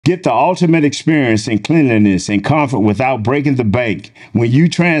Get the ultimate experience in cleanliness and comfort without breaking the bank when you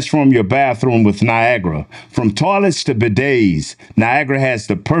transform your bathroom with Niagara. From toilets to bidets, Niagara has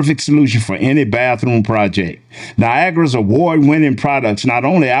the perfect solution for any bathroom project. Niagara's award-winning products not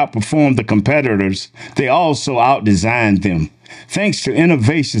only outperform the competitors, they also outdesign them. Thanks to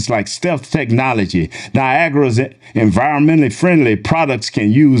innovations like stealth technology, Niagara's environmentally friendly products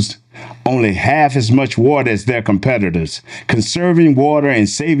can use only half as much water as their competitors, conserving water and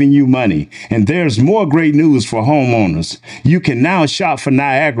saving you money. And there's more great news for homeowners. You can now shop for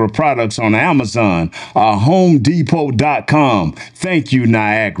Niagara products on Amazon or HomeDepot.com. Thank you,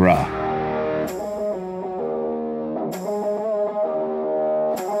 Niagara.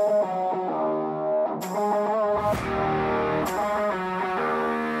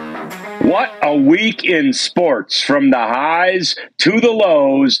 What a week in sports, from the highs to the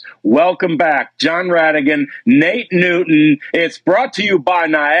lows. Welcome back, John Radigan, Nate Newton. It's brought to you by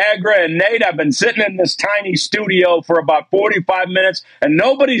Niagara. And Nate, I've been sitting in this tiny studio for about 45 minutes, and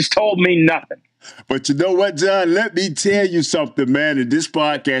nobody's told me nothing. But you know what, John? Let me tell you something, man. And this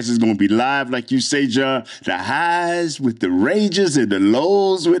podcast is going to be live, like you say, John. The highs with the Rangers and the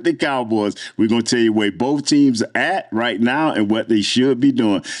lows with the Cowboys. We're going to tell you where both teams are at right now and what they should be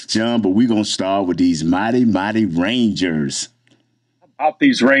doing, John. But we're going to start with these mighty, mighty Rangers. Out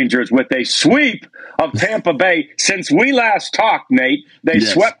these Rangers with a sweep of Tampa Bay. Since we last talked, Nate, they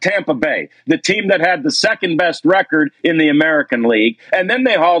swept Tampa Bay, the team that had the second best record in the American League. And then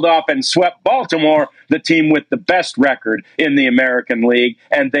they hauled off and swept Baltimore, the team with the best record in the American League.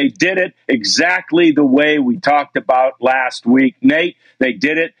 And they did it exactly the way we talked about last week, Nate. They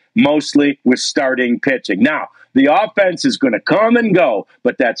did it mostly with starting pitching. Now, the offense is going to come and go,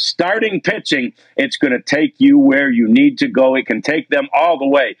 but that starting pitching, it's going to take you where you need to go. It can take them all the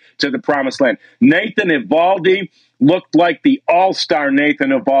way to the promised land. Nathan Eovaldi looked like the all-star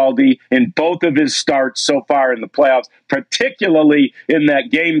Nathan Eovaldi in both of his starts so far in the playoffs, particularly in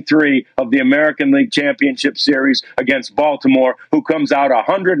that Game 3 of the American League Championship Series against Baltimore, who comes out a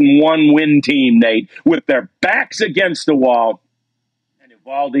 101-win team, Nate, with their backs against the wall.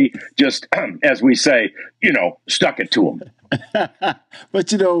 Eovaldi just, as we say, stuck it to him.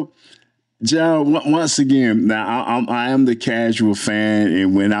 But, John, once again, now I am the casual fan,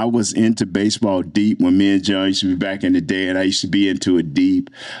 and when I was into baseball deep, when me and John used to be back in the day, and I used to be into it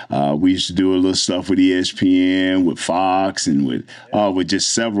deep, we used to do a little stuff with ESPN, with Fox, and with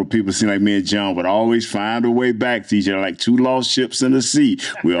just several people. It seemed like me and John would always find a way back to each other, like two lost ships in the sea.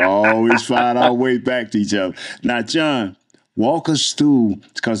 We always find our way back to each other. Now, John, walk us through,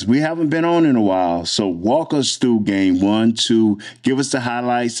 because we haven't been on in a while. So walk us through game 1, 2. Give us the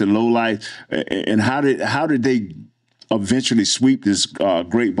highlights, the lowlights, and how did they eventually sweep this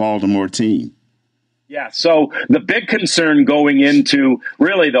great Baltimore team? Yeah, so the big concern going into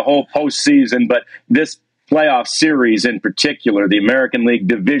really the whole postseason, but this playoff series in particular, the American League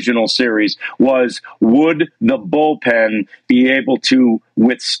Divisional Series, was would the bullpen be able to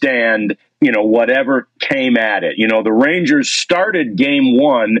withstand whatever came at it. The Rangers started game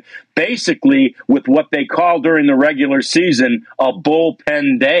 1 basically with what they call during the regular season a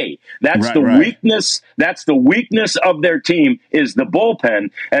bullpen day. That's the weakness. That's the weakness of their team, is the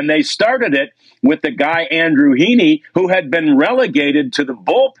bullpen. And they started it with the guy Andrew Heaney, who had been relegated to the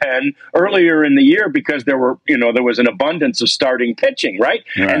bullpen earlier in the year because there was an abundance of starting pitching, right?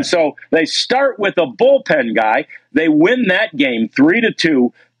 And so they start with a bullpen guy. They win that game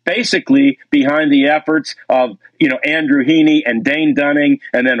 3-2. Basically behind the efforts of, Andrew Heaney and Dane Dunning,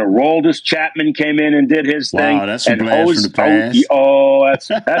 and then Aroldis Chapman came in and did his thing. Wow, that's a blast from the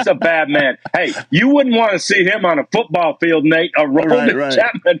past. That's a bad man. Hey, you wouldn't want to see him on a football field, Nate. Aroldis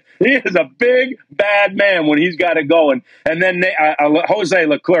Chapman, he is a big, bad man when he's got it going. And then Jose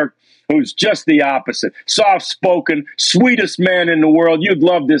Leclerc, who's just the opposite. Soft-spoken, sweetest man in the world. You'd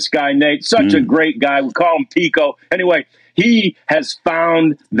love this guy, Nate. Such a great guy. We call him Pico. Anyway, he has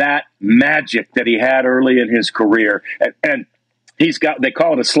found that magic that he had early in his career. And he's got, they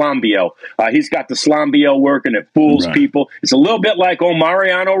call it a slambio. He's got the slambio work, and it fools people. It's a little bit like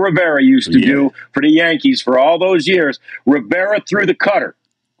Mariano Rivera used to do for the Yankees for all those years. Rivera threw the cutter.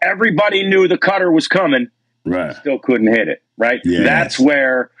 Everybody knew the cutter was coming. Right. Still couldn't hit it, right? Yes.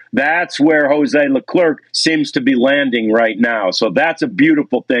 That's where Jose Leclerc seems to be landing right now. So that's a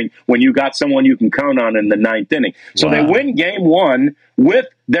beautiful thing when you got someone you can count on in the 9th inning. So they win game 1 with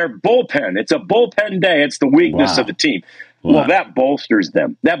their bullpen. It's a bullpen day. It's the weakness of the team. Well, that bolsters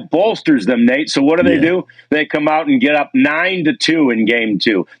them. That bolsters them, Nate. So what do? They come out and get up 9-2 in game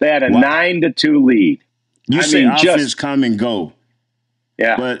 2. They had a 9-2 lead. You see offense come and go.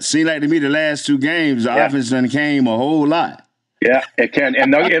 Yeah. But see, like to me, the last 2 games, the offense done came a whole lot. Yeah, it can,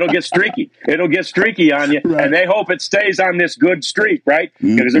 and it'll get streaky. It'll get streaky on you, Right. and they hope it stays on this good streak, right?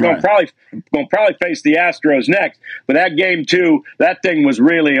 Because they're Right. going to probably face the Astros next. But that game too, that thing was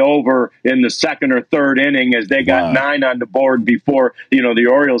really over in the second or third inning as they got 9 on the board before the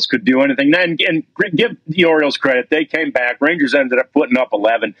Orioles could do anything. And give the Orioles credit, they came back. Rangers ended up putting up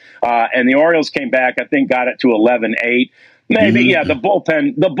 11, and the Orioles came back. I think got it to 11-8. Maybe, yeah. The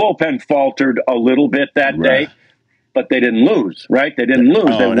bullpen faltered a little bit that day. But they didn't lose, right? They didn't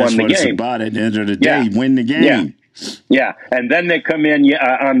lose. They won the game. It's about at the end of the day, win the game. Yeah. And then they come in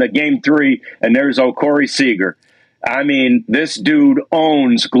on the game 3, and there's Corey Seager. I mean, this dude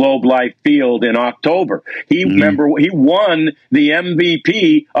owns Globe Life Field in October. Remember, he won the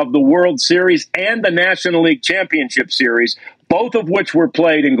MVP of the World Series and the National League Championship Series, both of which were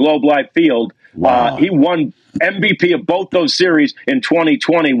played in Globe Life Field. Wow. He won MVP of both those series in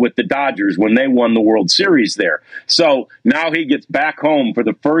 2020 with the Dodgers when they won the World Series there. So now he gets back home for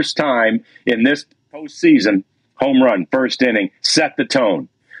the first time in this postseason. Home run, first inning, set the tone.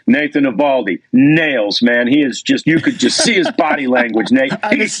 Nathan Eovaldi nails, man. He is just, you could just see his body language, Nate.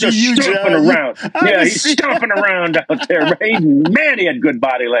 He's just stomping around. Yeah, he's stomping around out there. Man, he had good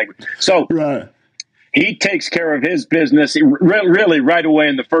body language. So he takes care of his business really right away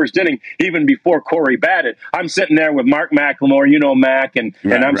in the first inning, even before Corey batted. I'm sitting there with Mark McLemore, Mac, and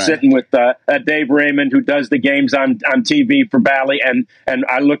I'm sitting with Dave Raymond, who does the games on TV for Bally, and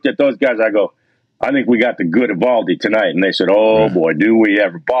I looked at those guys. I go, I think we got the good Eovaldi tonight. And they said, oh, boy, do we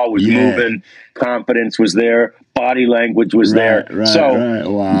ever. Ball was moving. Confidence was there. Body language was there.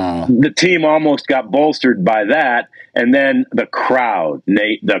 Wow. The team almost got bolstered by that. And then the crowd,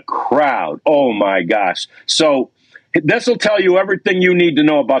 Nate, the crowd. Oh, my gosh. So this will tell you everything you need to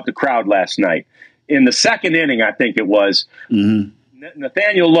know about the crowd last night. In the second inning, I think it was,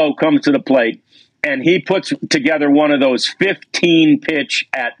 Nathaniel Lowe comes to the plate, and he puts together one of those 15-pitch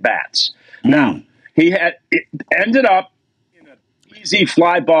at-bats. Now, it ended up in an easy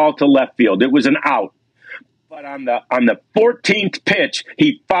fly ball to left field. It was an out. But on the 14th pitch,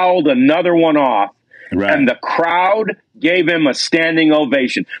 he fouled another one off. And the crowd gave him a standing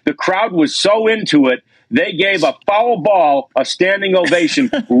ovation. The crowd was so into it, they gave a foul ball a standing ovation,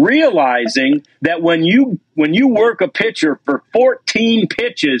 realizing that when you work a pitcher for 14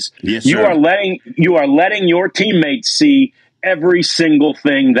 pitches, you are letting your teammates see every single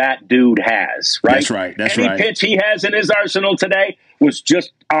thing that dude has, right? That's right. Any pitch he has in his arsenal today was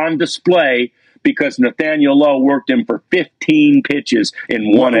just on display because Nathaniel Lowe worked him for 15 pitches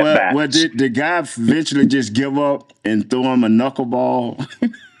in one at-bat. Well, did the guy eventually just give up and throw him a knuckleball?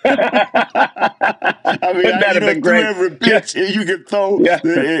 I mean, Wouldn't that have been great? Every pitch you can throw.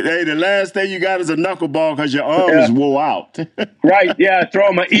 Hey, the last thing you got is a knuckleball because your arms wore out. Throw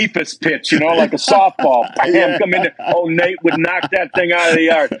him an eephus pitch, like a softball. Bam, come in there. Oh, Nate would knock that thing out of the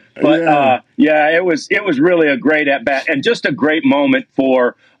yard. But it was really a great at bat and just a great moment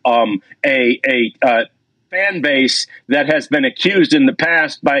for a fan base that has been accused in the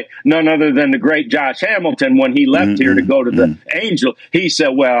past by none other than the great Josh Hamilton. When he left here to go to the Angel, he said,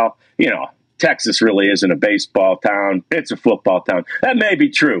 well, Texas really isn't a baseball town. It's a football town. That may be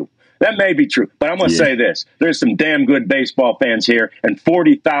true. But I'm going to say this. There's some damn good baseball fans here, and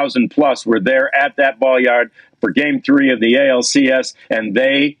 40,000 plus were there at that ball yard for Game 3 of the ALCS, and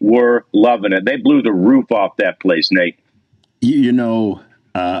they were loving it. They blew the roof off that place, Nate.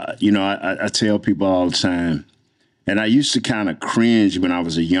 I tell people all the time, and I used to kind of cringe when I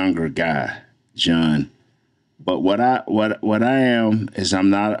was a younger guy, John. But what I am is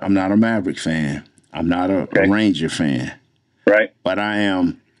I'm not a Maverick fan. I'm not a Ranger fan. Right. But I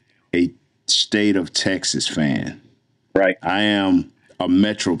am a state of Texas fan. Right. I am a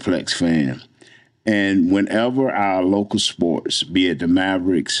Metroplex fan. And whenever our local sports, be it the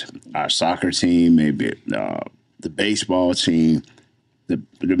Mavericks, our soccer team, maybe the baseball team,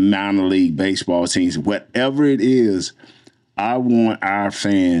 the minor league baseball teams, whatever it is, I want our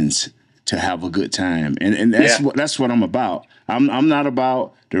fans to have a good time. And that's what I'm about. I'm not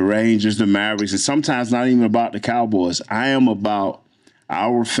about the Rangers, the Mavericks, and sometimes not even about the Cowboys. I am about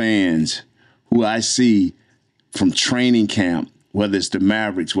our fans who I see from training camp, whether it's the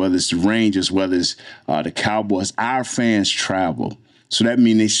Mavericks, whether it's the Rangers, whether it's the Cowboys. Our fans travel. So that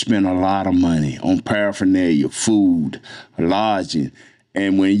means they spend a lot of money on paraphernalia, food, lodging.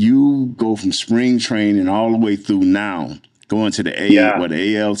 And when you go from spring training all the way through now, going to the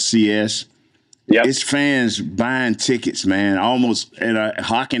ALCS, it's fans buying tickets, man, almost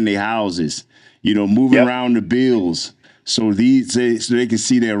hawking their houses, moving around the bills so they can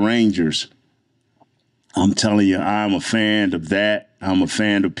see their Rangers. I'm telling you, I'm a fan of that. I'm a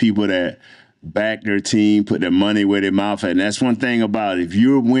fan of people that back their team, put their money where their mouth at. And that's one thing about it. If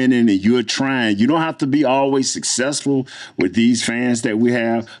you're winning and you're trying, you don't have to be always successful with these fans that we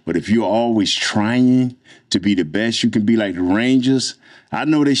have. But if you're always trying to be the best you can be, like the Rangers, I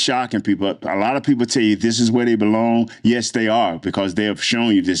know they're shocking people. A lot of people tell you this is where they belong. Yes, they are, because they have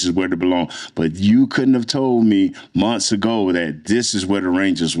shown you this is where they belong. But you couldn't have told me months ago that this is where the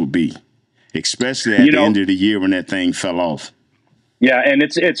Rangers would be, especially at the end of the year when that thing fell off. Yeah, and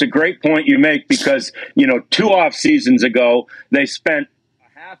it's a great point you make because, 2 off seasons ago, they spent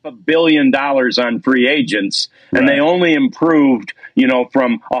 $500 million on free agents, and they only improved,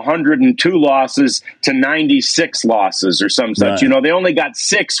 from 102 losses to 96 losses or some such. Right. They only got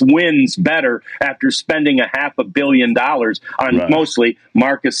 6 wins better after spending $500 million on mostly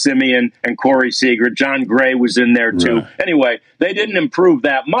Marcus Semien and Corey Seager. John Gray was in there too. Right. Anyway, they didn't improve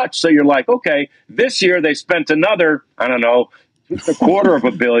that much. So you're like, okay, this year they spent another, I don't know,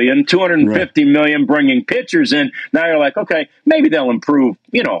 $250 million, $250 million bringing pitchers in. Now you're like, okay, maybe they'll improve.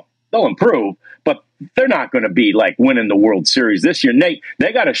 They'll improve, but they're not going to be like winning the World Series this year. Nate,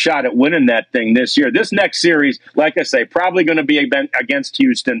 they got a shot at winning that thing this year. This next series, like I say, probably going to be against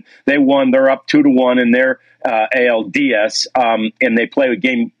Houston. They won. They're up 2-1 in their ALDS, and they play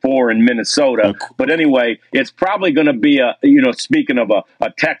Game 4 in Minnesota. But anyway, it's probably going to be speaking of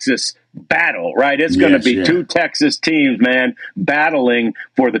a Texas battle, right? It's going to be 2 Texas teams, man, battling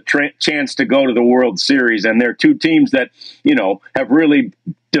for the chance to go to the World Series. And they're 2 teams that, have really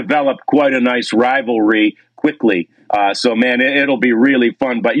developed quite a nice rivalry quickly. So, man, it'll be really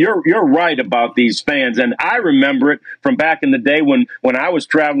fun. But you're right about these fans. And I remember it from back in the day when I was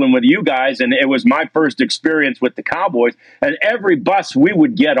traveling with you guys, and it was my first experience with the Cowboys. And every bus we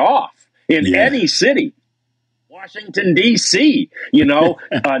would get off in any city, Washington, D.C.,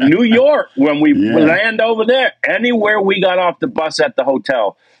 New York, when we land over there, anywhere we got off the bus at the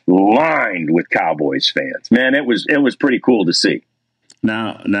hotel, lined with Cowboys fans. Man, it was pretty cool to see.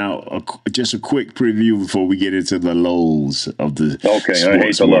 Now, just a quick preview before we get into the lows of the I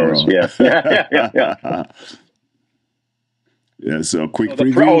hate the lows. Yeah. Yeah, so a quick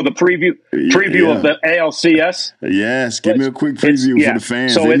preview. The preview of the ALCS. Yes, give me a quick preview for the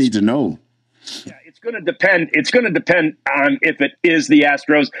fans. So they need to know. Yeah, it's going to depend. It's going to depend on if it is the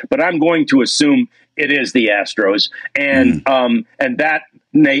Astros, but I'm going to assume it is the Astros, and that,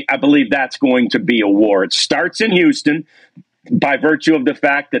 Nate, I believe that's going to be a war. It starts in Houston, by virtue of the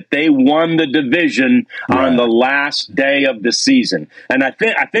fact that they won the division on the last day of the season. And I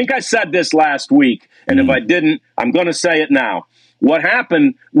think I said this last week, and if I didn't, I'm going to say it now. What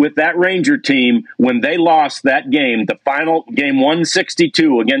happened with that Ranger team when they lost that game, the final game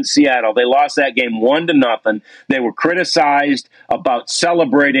 162 against Seattle, they lost that game 1-0. They were criticized about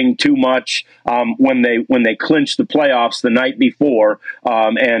celebrating too much when they clinched the playoffs the night before,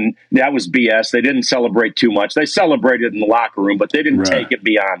 and that was BS. They didn't celebrate too much. They celebrated in the locker room, but they didn't take it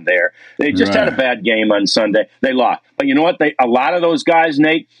beyond there. They just had a bad game on Sunday. They lost. But you know what? A lot of those guys,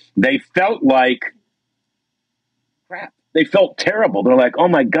 Nate, they felt like crap. They felt terrible. They're like, oh,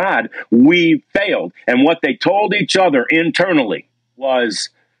 my God, we failed. And what they told each other internally was,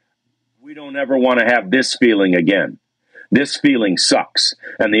 we don't ever want to have this feeling again. This feeling sucks.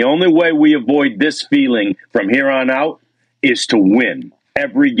 And the only way we avoid this feeling from here on out is to win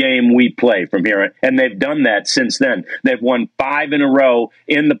every game we play from here on. And they've done that since then. They've won 5 in a row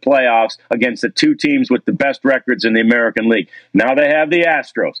in the playoffs against the 2 teams with the best records in the American League. Now they have the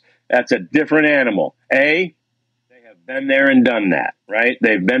Astros. That's a different animal. Been there and done that, right?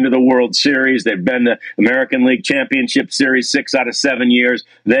 They've been to the World Series. They've been to American League Championship Series 6 out of 7 years.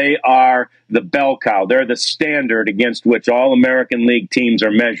 They are the bell cow. They're the standard against which all American League teams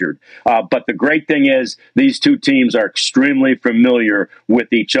are measured. But the great thing is these 2 teams are extremely familiar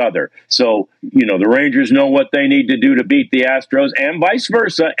with each other. So, the Rangers know what they need to do to beat the Astros and vice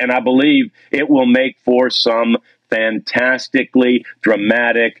versa. And I believe it will make for some fantastically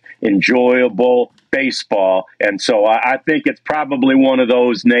dramatic, enjoyable baseball. And so I think it's probably one of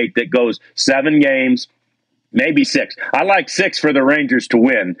those, Nate, that goes 7 games, maybe 6. I like 6 for the Rangers to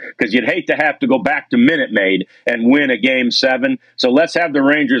win because you'd hate to have to go back to Minute Maid and win a Game 7. So let's have the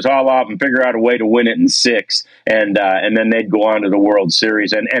Rangers all off and figure out a way to win it in 6, and then they'd go on to the World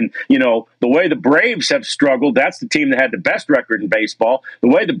Series. And the way the Braves have struggled, that's the team that had the best record in baseball. The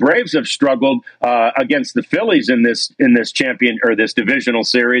way the Braves have struggled against the Phillies in this this divisional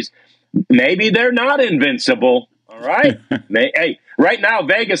series, maybe they're not invincible. All right. Hey, right now,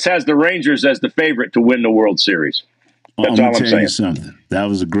 Vegas has the Rangers as the favorite to win the World Series. That's all I'm saying. Tell you something. That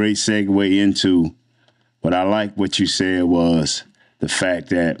was a great segue into what I like what you said was the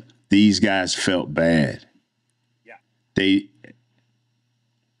fact that these guys felt bad. Yeah. They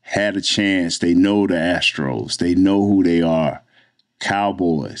had a chance. They know the Astros. They know who they are.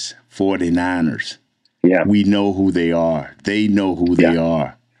 Cowboys, 49ers. Yeah. We know who they are. They know who they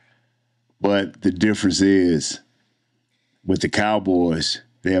are. But the difference is with the Cowboys,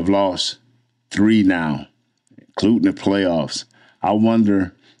 they have lost 3 now, including the playoffs. I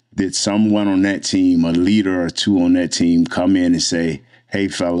wonder, did someone on that team, a leader or two on that team, come in and say, hey,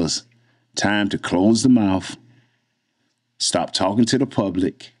 fellas, time to close the mouth, stop talking to the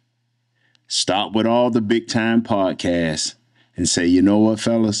public, stop with all the big-time podcasts, and say, you know what,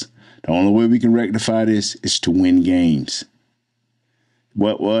 fellas, the only way we can rectify this is to win games.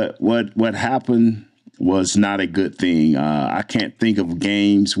 What happened was not a good thing. I can't think of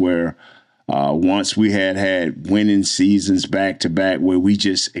games where once we had winning seasons back to back where we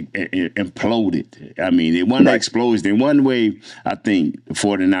just imploded. I mean, it wasn't an explosion. In one way, I think the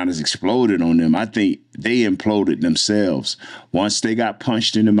 49ers exploded on them. I think they imploded themselves once they got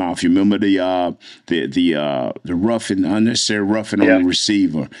punched in the mouth. You remember the roughing, unnecessary roughing on the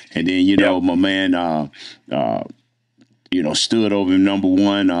receiver, and then my man. Stood over him, number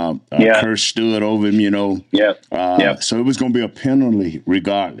one. Kirsch stood over him, So it was going to be a penalty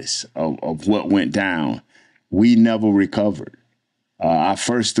regardless of what went down. We never recovered. Our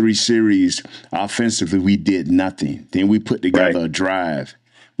first 3 series, offensively, we did nothing. Then we put together a drive.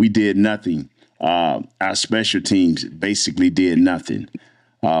 We did nothing. Our special teams basically did nothing.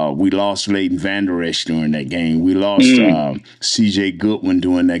 We lost Leighton Vander Esch during that game. We lost C.J. Goodwin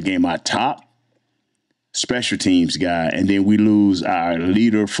during that game. Our top special teams guy, and then we lose our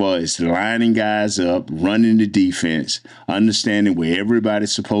leader for is lining guys up, running the defense, understanding where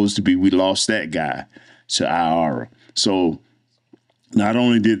everybody's supposed to be. We lost that guy to IR. So not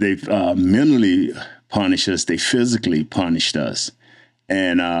only did they mentally punish us, they physically punished us.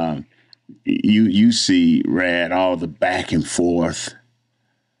 And you see, Rad, all the back and forth.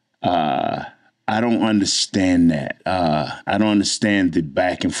 I don't understand that. I don't understand the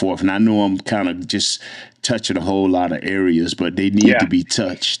back and forth. And I know I'm kind of just touching a whole lot of areas, but they need to be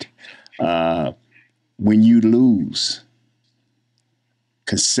touched. When you lose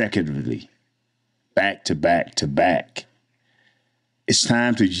consecutively, back to back to back, it's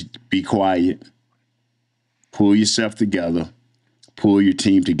time to be quiet, pull yourself together, pull your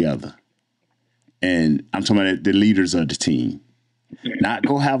team together. And I'm talking about the leaders of the team. Not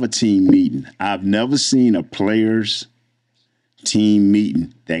go have a team meeting. I've never seen a players' team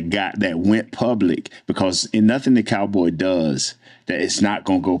meeting that went public, because in nothing the Cowboy does that it's not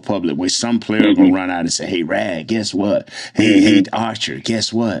going to go public, where some player going to run out and say, hey, Rad, guess what? Hey, Archer,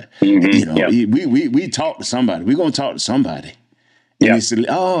 guess what? We talk to somebody. We're going to talk to somebody. And they said,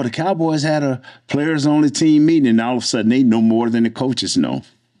 oh, the Cowboys had a players-only team meeting, and all of a sudden they know more than the coaches know.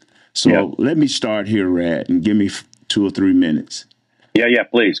 So let me start here, Rad, and give me 2 or 3 minutes. Yeah,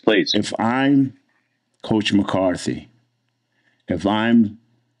 please. If I'm Coach McCarthy, if I'm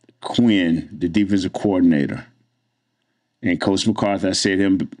Quinn, the defensive coordinator, and Coach McCarthy, I say to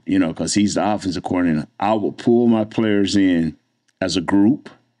him, because he's the offensive coordinator, I will pull my players in as a group.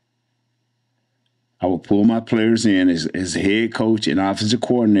 I will pull my players in as head coach and offensive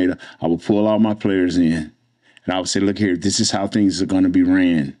coordinator. I will pull all my players in. And I would say, look here, this is how things are going to be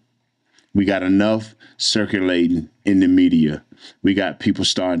ran. We got enough circulating in the media. We got people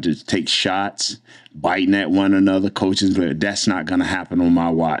starting to take shots, biting at one another, coaches. That's not going to happen on my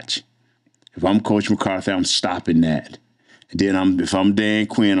watch. If I'm Coach McCarthy, I'm stopping that. And then if I'm Dan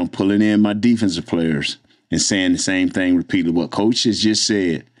Quinn, I'm pulling in my defensive players and saying the same thing repeatedly, what Coach has just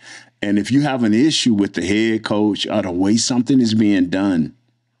said. And if you have an issue with the head coach or the way something is being done,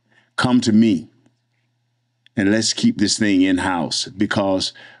 come to me and let's keep this thing in-house,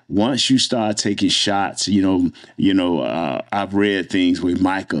 because once you start taking shots, I've read things where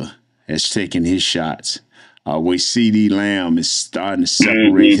Micah has taken his shots, where CD Lamb is starting to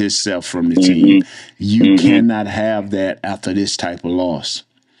separate himself from the team. You cannot have that after this type of loss.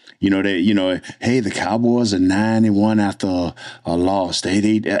 Hey, the Cowboys are 9-1 after a loss.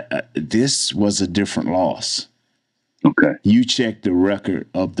 This was a different loss. Okay. You check the record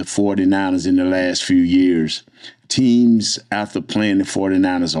of the 49ers in the last few years. Teams after playing the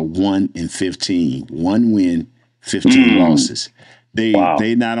 49ers are 1-15. 1 win, 15 losses.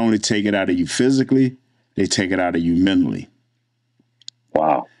 They not only take it out of you physically, they take it out of you mentally.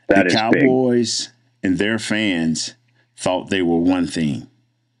 Wow. That is the Cowboys and their fans thought they were one thing.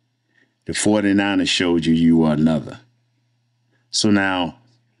 The 49ers showed you were another. So now,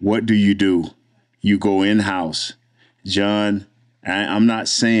 what do? You go in-house. John, I'm not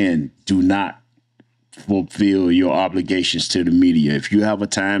saying do not fulfill your obligations to the media. If you have a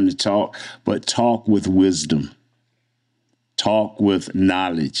time to talk, but talk with wisdom. Talk with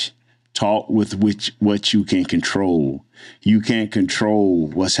knowledge. Talk with what you can control. You can't control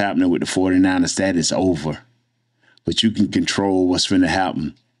what's happening with the 49ers. That is over. But you can control what's going to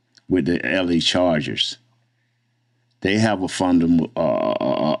happen with the LA Chargers. They have a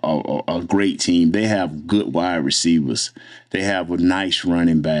great team. They have good wide receivers. They have a nice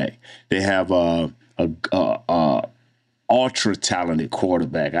running back. They have a ultra talented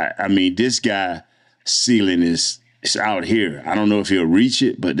quarterback. I mean, this guy ceiling is out here. I don't know if he'll reach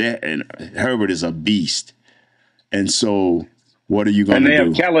it, but Herbert is a beast. And so, what are you going to do? And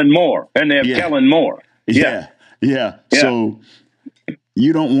they have Kellen Moore. Yeah. So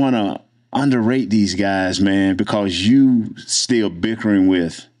you don't want to underrate these guys, man, because you still bickering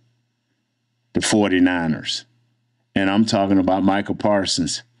with the 49ers. And I'm talking about Michael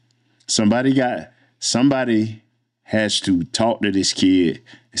Parsons. Somebody has to talk to this kid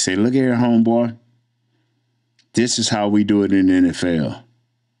and say, look here, homeboy, this is how we do it in the NFL.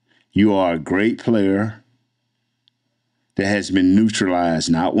 You are a great player that has been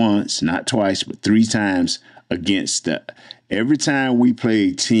neutralized not once, not twice, but 3 times against every time we play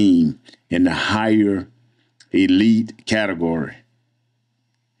a team in the higher elite category,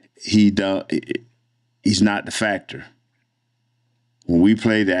 he's not the factor. When we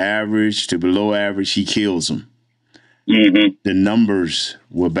play the average to below average, he kills them. Mm-hmm. The numbers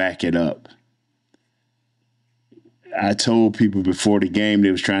will back it up. I told people before the game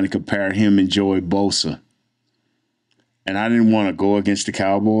they was trying to compare him and Joey Bosa. And I didn't want to go against the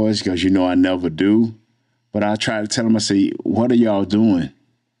Cowboys because, I never do. But I tried to tell them, I say, what are y'all doing?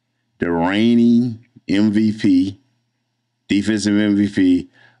 The reigning MVP, defensive MVP,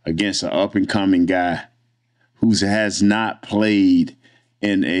 against an up-and-coming guy who has not played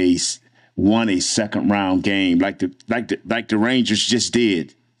in won a second-round game like the Rangers just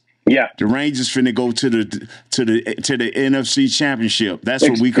did. Yeah, the Rangers finna go to the NFC Championship. That's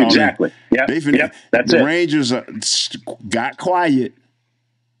what we call exactly. it. Yeah, that's the it. Rangers got quiet,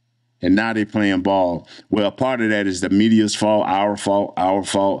 and now they're playing ball. Well, part of that is the media's fault, our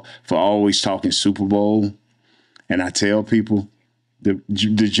fault for always talking Super Bowl. And I tell people, the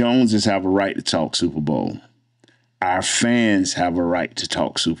Joneses have a right to talk Super Bowl. Our fans have a right to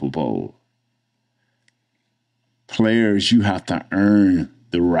talk Super Bowl. Players, you have to earn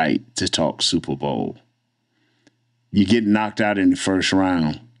the right to talk Super Bowl. You get knocked out in the first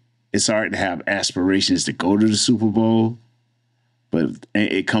round. It's all right to have aspirations to go to the Super Bowl, but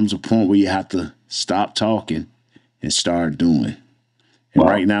it comes a point where you have to stop talking and start doing. And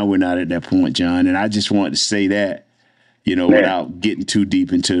right now we're not at that point, John. And I just wanted to say that, without getting too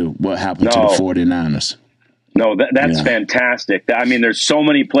deep into what happened to the 49ers. No, that's fantastic. I mean, there's so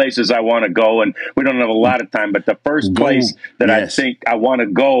many places I want to go, and we don't have a lot of time, but the first place that I think I want to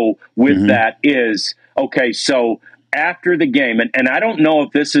go with that is, okay, so after the game, and I don't know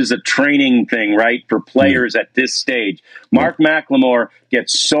if this is a training thing, right, for players at this stage. Mark McLemore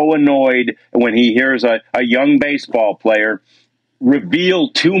gets so annoyed when he hears a young baseball player reveal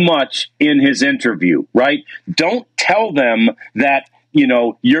too much in his interview, right? Don't tell them that,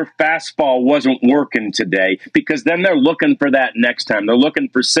 your fastball wasn't working today, because then they're looking for that next time. They're looking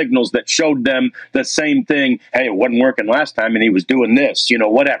for signals that showed them the same thing. Hey, it wasn't working last time and he was doing this,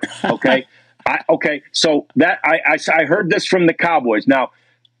 whatever. Okay. So that I heard this from the Cowboys. Now,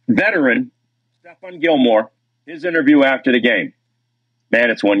 veteran Stephon Gilmore, his interview after the game. Man,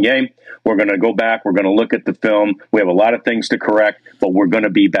 it's one game. We're going to go back. We're going to look at the film. We have a lot of things to correct, but we're going to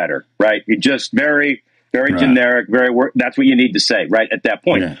be better, right? You just very generic, that's what you need to say, right, at that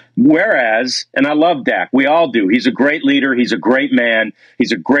point. Yeah. Whereas, and I love Dak. We all do. He's a great leader. He's a great man.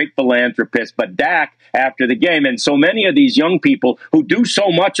 He's a great philanthropist. But Dak, after the game, and so many of these young people who do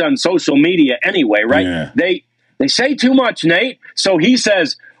so much on social media anyway, right, they say too much, Nate. So he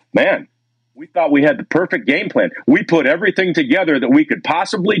says, man, we thought we had the perfect game plan. We put everything together that we could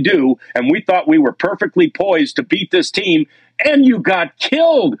possibly do, and we thought we were perfectly poised to beat this team, and you got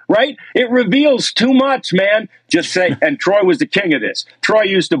killed, right? It reveals too much, man. Just say, and Troy was the king of this. Troy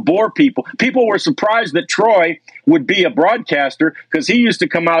used to bore people. People were surprised that Troy would be a broadcaster because he used to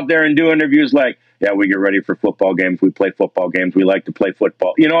come out there and do interviews like, yeah, we get ready for football games. We play football games. We like to play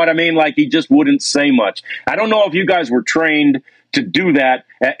football. You know what I mean? Like, he just wouldn't say much. I don't know if you guys were trained to do that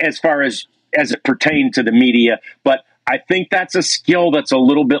as far as it pertained to the media, but I think that's a skill that's a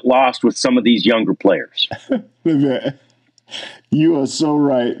little bit lost with some of these younger players. You are so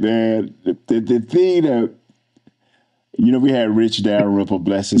right, man. The thing that, we had Rich Dalrymple,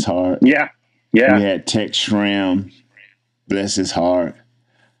 bless his heart. Yeah. We had Tex Schramm, bless his heart.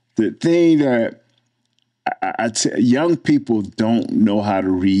 The thing that young people don't know how to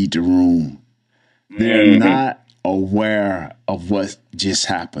read the room. They're not aware of what just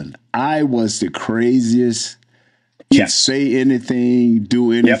happened. I was the craziest. Could say anything,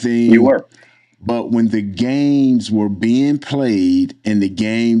 do anything. Yep, you were. But when the games were being played and the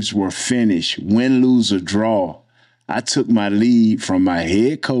games were finished, win, lose, or draw, I took my lead from my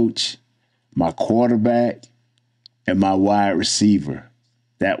head coach, my quarterback, and my wide receiver.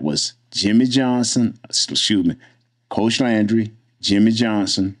 That was Jimmy Johnson, Coach Landry, Jimmy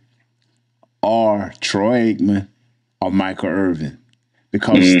Johnson, or Troy Aikman, or Michael Irvin,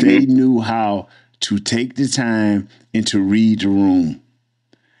 because they knew how to take the time and to read the room.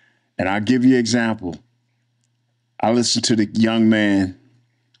 And I'll give you an example. I listened to the young man,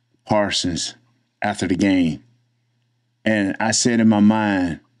 Parsons, after the game. And I said in my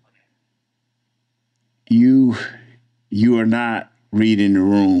mind, you are not reading the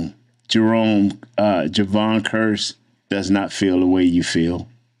room. Javon Curse does not feel the way you feel.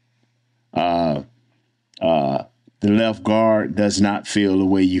 The left guard does not feel the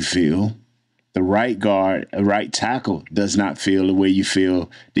way you feel. The right guard, right tackle does not feel the way you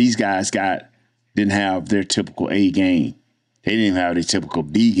feel. These guys didn't have their typical A game. They didn't have their typical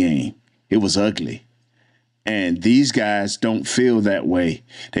B game. It was ugly. And these guys don't feel that way.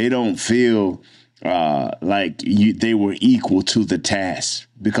 They don't feel like they were equal to the task.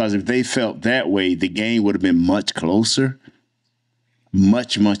 Because if they felt that way, the game would have been much closer,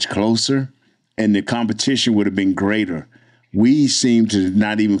 much, much closer, and the competition would have been greater. We seem to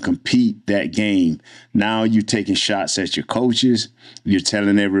not even compete that game. Now you're taking shots at your coaches. You're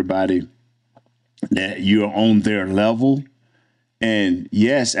telling everybody that you're on their level. And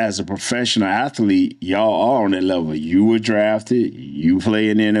yes, as a professional athlete, y'all are on that level. You were drafted, you play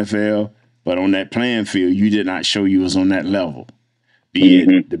in the NFL, but on that playing field, you did not show you was on that level. Be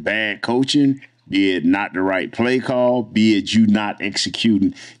it the bad coaching, be it not the right play call, be it you not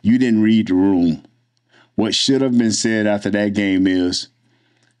executing. You didn't read the room. What should have been said after that game is,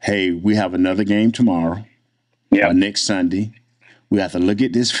 hey, we have another game tomorrow or next Sunday. We have to look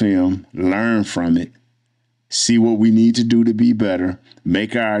at this film, learn from it, see what we need to do to be better,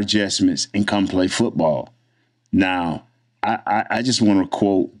 make our adjustments, and come play football. Now, I just want to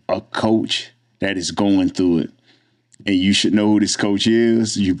quote a coach that is going through it. And you should know who this coach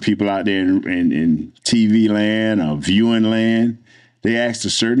is. You people out there in TV land or viewing land. They asked a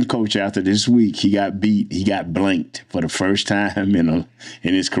certain coach after this week, he got beat, he got blanked for the first time in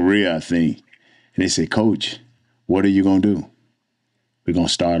his career, I think. And they said, Coach, what are you going to do? We're going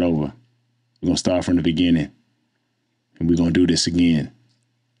to start over. We're going to start from the beginning. And we're going to do this again.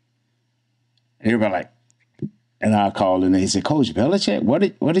 Everybody like, and I called and they said, Coach Belichick,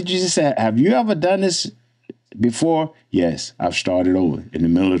 what did you just say? Have you ever done this before? Yes, I've started over in the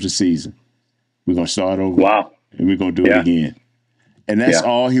middle of the season. We're going to start over. Wow. And we're going to do it again. And that's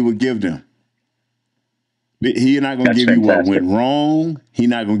all he would give them. He's not going to give you what went wrong. He's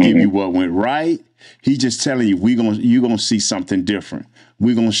not going to give you what went right. He's just telling you, you're going to see something different.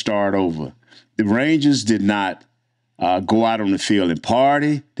 We're going to start over. The Rangers did not go out on the field and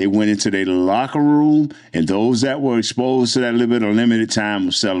party. They went into their locker room, and those that were exposed to that little bit of limited time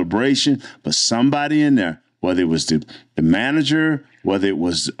of celebration, but somebody in there, whether it was the manager, whether it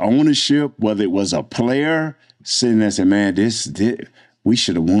was ownership, whether it was a player, sitting there saying, man, we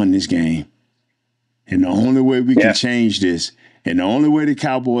should have won this game. And the only way we can change this, and the only way the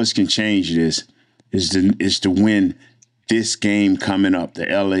Cowboys can change this is to win this game coming up, the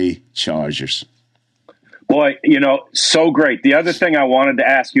LA Chargers. Boy, so great. The other thing I wanted to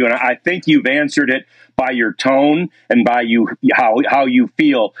ask you, and I think you've answered it by your tone and by how you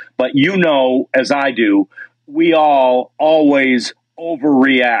feel, but as I do, we all always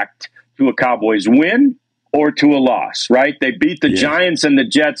overreact to a Cowboys win or to a loss, right? They beat the Giants and the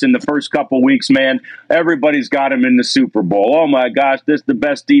Jets in the first couple weeks, man. Everybody's got them in the Super Bowl. Oh, my gosh, this is the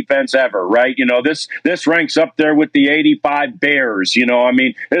best defense ever, right? This ranks up there with the 85 Bears.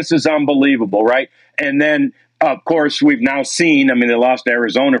 This is unbelievable, right? And then, of course, we've now seen, they lost to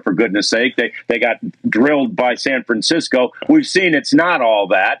Arizona, for goodness sake. They got drilled by San Francisco. We've seen it's not all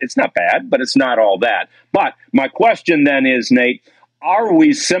that. It's not bad, but it's not all that. But my question then is, Nate, are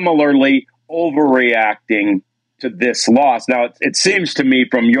we similarly overreacting to this loss? Now, it seems to me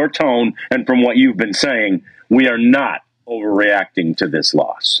from your tone and from what you've been saying, we are not overreacting to this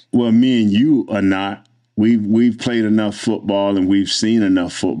loss. Well, me and you are not. We've played enough football and we've seen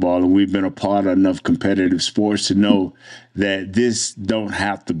enough football and we've been a part of enough competitive sports to know that this don't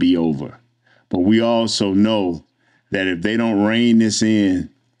have to be over. But we also know that if they don't rein this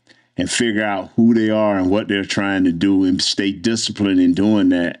in and figure out who they are and what they're trying to do and stay disciplined in doing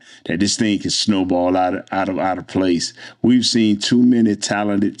that, that this thing can snowball out of place. We've seen too many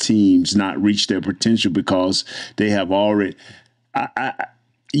talented teams not reach their potential because they have already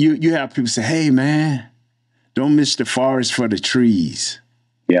you have people say, hey man, don't miss the forest for the trees.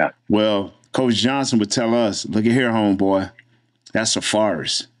 Yeah. Well, Coach Johnson would tell us, look at here, homeboy, that's a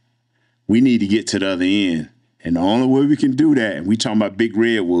forest. We need to get to the other end. And the only way we can do that, and we talking about big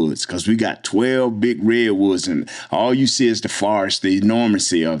redwoods, because we got 12 big redwoods, and all you see is the forest, the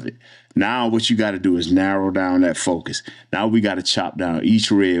enormity of it. Now what you got to do is narrow down that focus. Now we got to chop down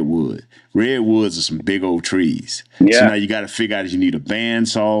each redwood. Redwoods are some big old trees. Yeah. So now you got to figure out if you need a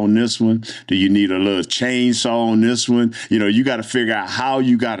bandsaw on this one. Do you need a little chainsaw on this one? You know, you got to figure out how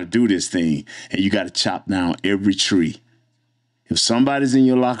you got to do this thing, and you got to chop down every tree. If somebody's in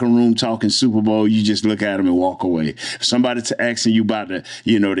your locker room talking Super Bowl, you just look at them and walk away. If somebody's asking you about the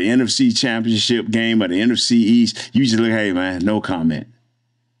NFC Championship game or the NFC East, you just look, hey, man, no comment.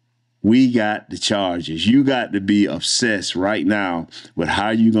 We got the Chargers. You got to be obsessed right now with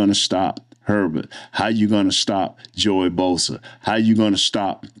how you're going to stop Herbert, how you going to stop Joey Bosa, how you going to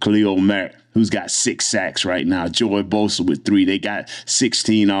stop Khalil Mack, who's got 6 sacks right now, Joey Bosa with 3. They got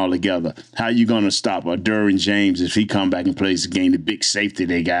 16 altogether. How you going to stop Derwin James if he come back and plays the game, the big safety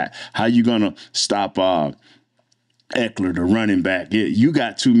they got? How you going to stop Eckler, the running back? You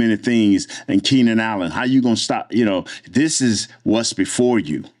got too many things. And Keenan Allen, how you going to stop? You know, this is what's before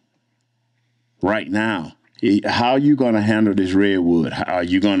you right now. How are you going to handle this redwood? How are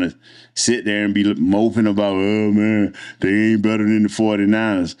you going to sit there and be moping about, oh, man, they ain't better than the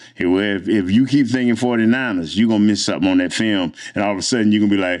 49ers? If you keep thinking 49ers, you're going to miss something on that film. And all of a sudden, you're going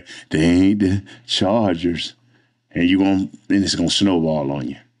to be like, they ain't the Chargers. And it's going to snowball on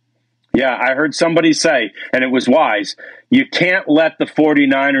you. Yeah, I heard somebody say, and it was wise, you can't let the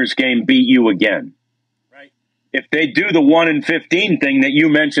 49ers game beat you again. If they do the 1-15 thing that you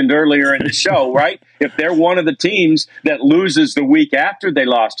mentioned earlier in the show, right? If they're one of the teams that loses the week after they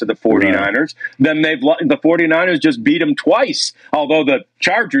lost to the 49ers, right, then the 49ers just beat them twice. Although the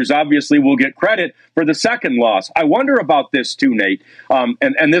Chargers obviously will get credit for the second loss. I wonder about this too, Nate.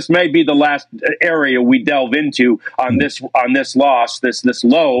 And this may be the last area we delve into on this loss, this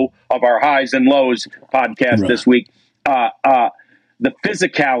low of our highs and lows podcast this week. The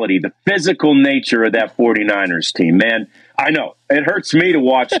physicality, the physical nature of that 49ers team, man. I know it hurts me to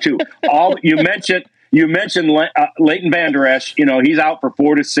watch too. You mentioned Leighton Vander Esch. You know, he's out for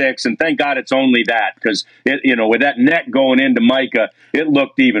 4 to 6, and thank God it's only that, because with that neck going into Micah, it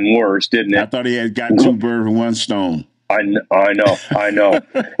looked even worse, didn't it? I thought he had got 2 birds with 1 stone. I know.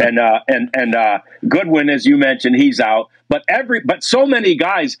 and Goodwin, as you mentioned, he's out. But so many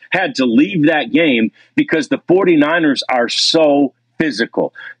guys had to leave that game because the 49ers are so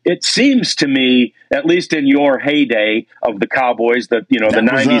physical. It seems to me, at least in your heyday of the Cowboys, the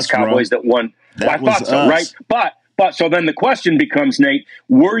 90s Cowboys that won. I thought so, right? But so then the question becomes, Nate,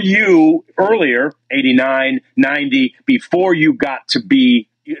 were you earlier, 89, 90, before you got to be,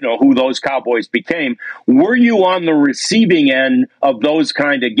 who those Cowboys became, were you on the receiving end of those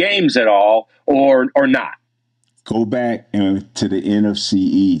kind of games at all, or not? Go back to the NFC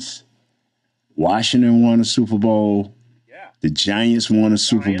East. Washington won a Super Bowl. The Giants won a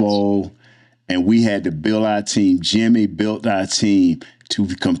Super Bowl, and we had to build our team. Jimmy built our team to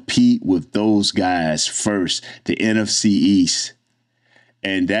compete with those guys first, the NFC East.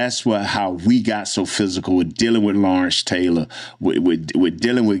 And that's how we got so physical with dealing with Lawrence Taylor, with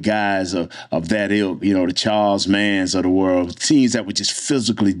dealing with guys of that ilk, the Charles Manns of the world, teams that were just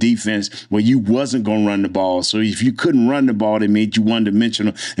physically defense where you wasn't going to run the ball. So if you couldn't run the ball, they made you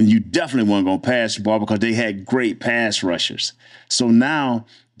one-dimensional, and you definitely weren't going to pass the ball because they had great pass rushers. So now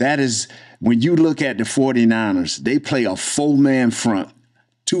that is, when you look at the 49ers, they play a 4-man front,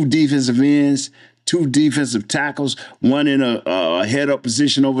 2 defensive ends, 2 defensive tackles, one in a head-up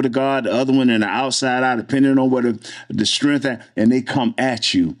position over the guard, the other one in the outside out, depending on where the strength at, and they come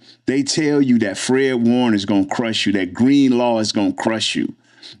at you. They tell you that Fred Warner is going to crush you, that Greenlaw is going to crush you,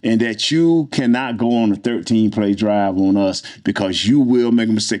 and that you cannot go on a 13-play drive on us because you will make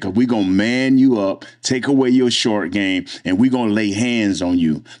a mistake. We're going to man you up, take away your short game, and we're going to lay hands on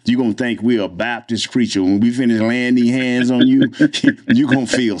you. You're going to think we're a Baptist preacher. When we finish laying these hands on you, you're going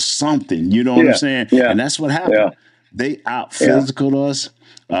to feel something. You know what I'm saying? Yeah. And that's what happened. Yeah. They out-physicaled us.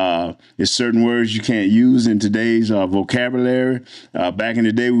 There's certain words you can't use in today's vocabulary. Back in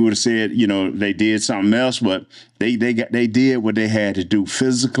the day, we would have said, they did something else, but they did what they had to do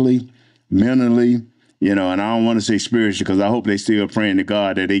physically, mentally, and I don't want to say spiritually because I hope they still praying to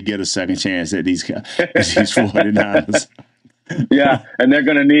God that they get a second chance at these 49ers. Yeah, and they're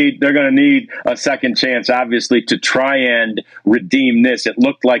going to need a second chance, obviously, to try and redeem this. It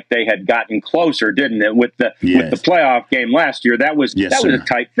looked like they had gotten closer, didn't it, with the playoff game last year? That was a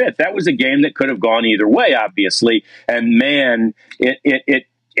tight fit. That was a game that could have gone either way, obviously. And man, it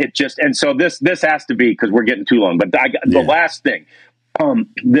just, and so this has to be, because we're getting too long. But the last thing.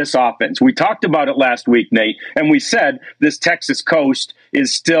 This offense. We talked about it last week, Nate, and we said this Texas coast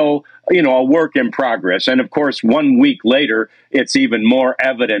is still, a work in progress. And of course, 1 week later, it's even more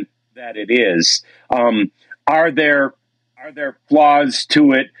evident that it is. Are there flaws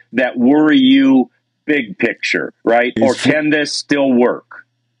to it that worry you big picture, right? Or can this still work?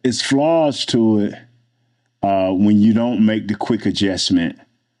 It's flaws to it when you don't make the quick adjustment.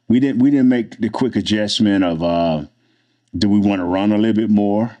 We didn't make the quick adjustment of do we want to run a little bit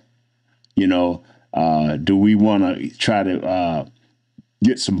more? Do we want to try to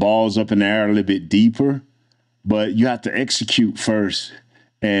get some balls up in the air a little bit deeper? But you have to execute first.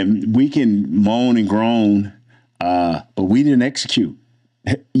 And we can moan and groan, but we didn't execute.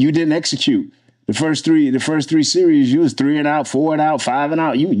 You didn't execute. The first three series, you was 3 and out, 4 and out, 5 and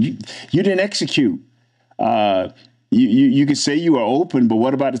out. You didn't execute. You could say you were open, but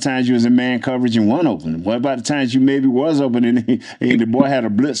what about the times you was in man coverage and one open? What about the times you maybe was open and the boy had a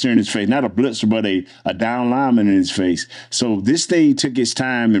blitzer in his face? Not a blitzer, but a down lineman in his face. So this thing took its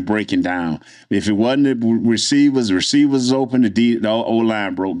time in breaking down. If it wasn't the receivers was open, the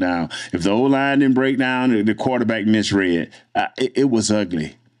O-line broke down. If the O-line didn't break down, the quarterback misread. It was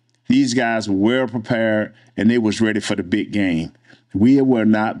ugly. These guys were well prepared, and they was ready for the big game. We were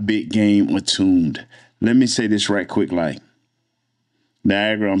not big game attuned. Let me say this right quick,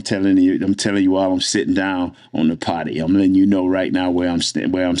 Niagara, I'm telling you while I'm sitting down on the potty. I'm letting you know right now where I'm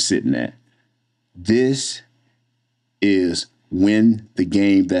sitting at. This is win the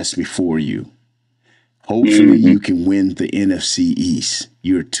game that's before you. Hopefully you can win the NFC East.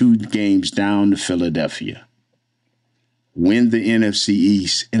 You're 2 games down to Philadelphia. Win the NFC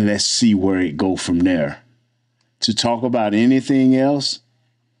East, and let's see where it go from there. To talk about anything else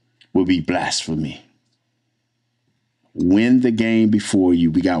will be blasphemy. Win the game before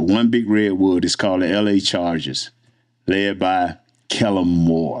you. We got one big redwood. It's called the LA Chargers, led by Kellen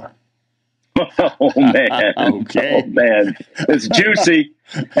Moore. Oh man! Okay. Oh man, it's juicy,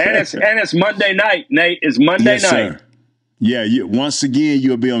 and it's Monday night. Nate, it's Monday night. Sir. Yeah. Once again,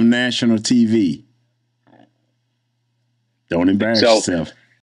 you'll be on national TV. Don't embarrass yourself.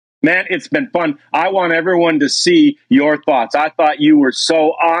 Man, it's been fun. I want everyone to see your thoughts. I thought you were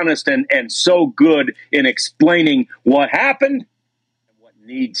so honest and so good in explaining what happened and what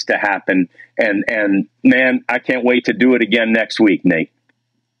needs to happen. And man, I can't wait to do it again next week, Nate.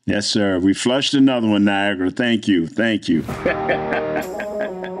 Yes, sir. We flushed another one, Niagara. Thank you.